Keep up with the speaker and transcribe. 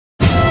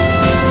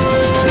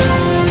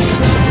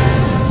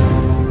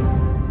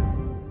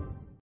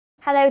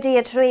Hello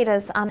dear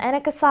traders, I'm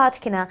Anna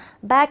Kasatkina,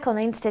 back on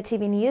Insta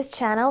TV News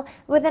channel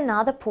with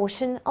another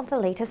portion of the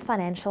latest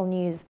financial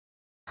news.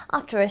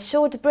 After a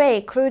short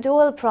break, crude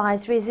oil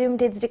price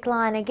resumed its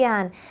decline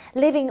again,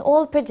 leaving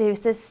oil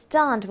producers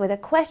stunned with a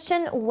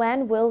question: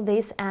 when will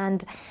this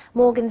end?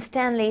 Morgan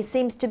Stanley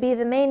seems to be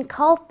the main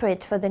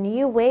culprit for the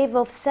new wave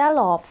of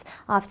sell-offs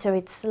after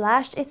it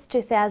slashed its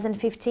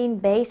 2015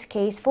 base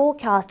case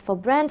forecast for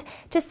Brent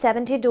to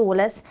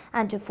 $70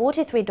 and to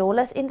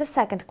 $43 in the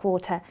second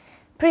quarter.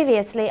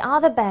 Previously,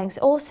 other banks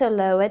also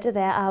lowered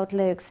their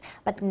outlooks,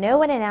 but no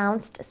one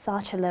announced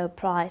such a low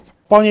price.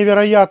 Вполне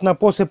вероятно,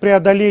 после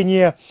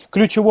преодоления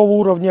ключевого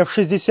уровня в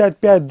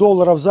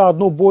 $65 за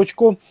одну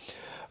бочку,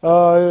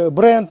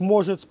 Brent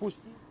может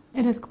спустить.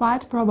 It is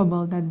quite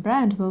probable that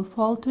Brent will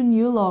fall to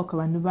new local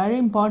and very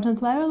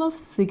important level of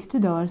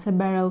 $60 a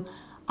barrel,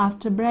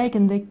 after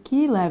breaking the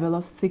key level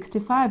of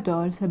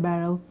 $65 a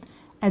barrel.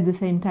 At the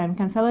same time,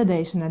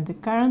 consolidation at the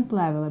current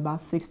level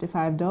above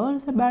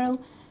 $65 a barrel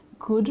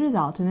could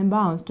result in a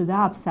bounce to the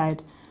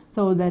upside,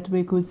 so that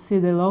we could see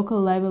the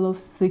local level of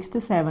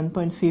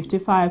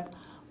 67.55,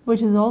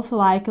 which is also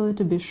likely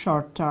to be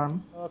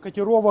short-term.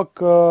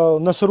 Котировок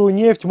на сырую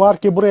нефть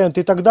марки Brent,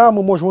 и тогда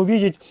мы можем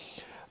увидеть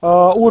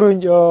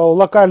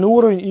локальный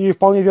уровень и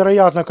вполне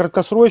вероятно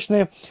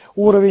краткосрочный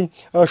уровень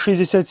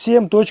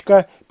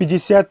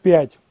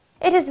 67.55.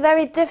 It is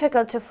very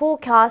difficult to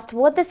forecast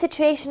what the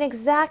situation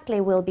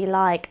exactly will be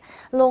like.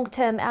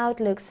 Long-term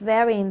outlooks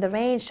vary in the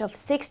range of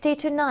 $60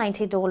 to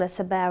 $90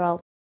 a barrel.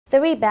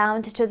 The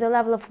rebound to the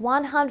level of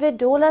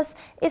 $100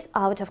 is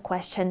out of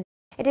question.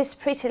 It is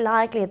pretty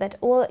likely that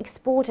oil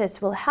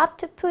exporters will have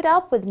to put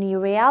up with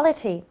new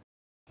reality.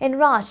 In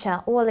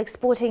Russia, oil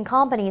exporting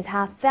companies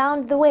have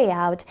found the way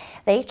out.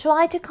 They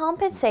try to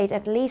compensate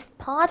at least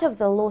part of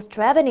the lost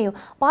revenue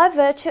by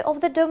virtue of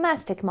the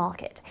domestic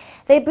market.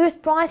 They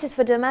boost prices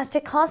for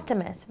domestic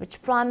customers,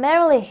 which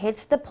primarily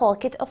hits the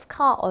pocket of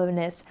car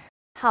owners.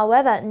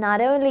 However, not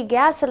only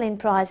gasoline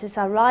prices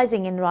are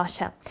rising in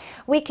Russia.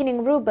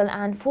 Weakening ruble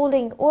and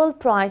falling oil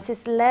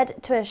prices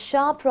led to a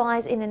sharp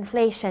rise in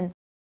inflation.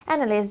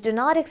 Analysts do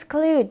not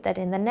exclude that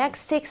in the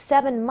next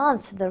 6-7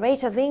 months the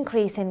rate of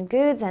increase in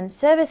goods and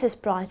services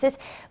prices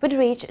would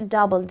reach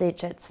double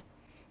digits.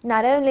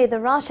 Not only the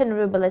Russian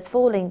ruble is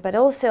falling, but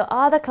also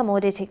other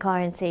commodity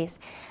currencies.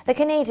 The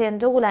Canadian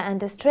dollar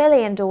and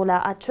Australian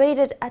dollar are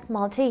traded at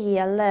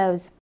multi-year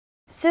lows.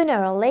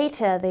 Sooner or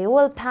later, the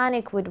oil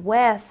panic would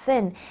wear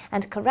thin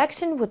and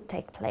correction would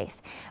take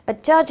place.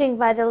 But judging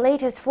by the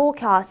latest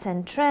forecasts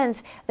and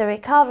trends, the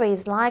recovery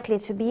is likely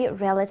to be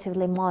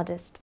relatively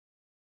modest.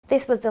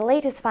 This was the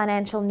latest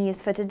financial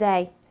news for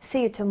today.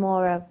 See you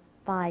tomorrow.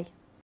 Bye.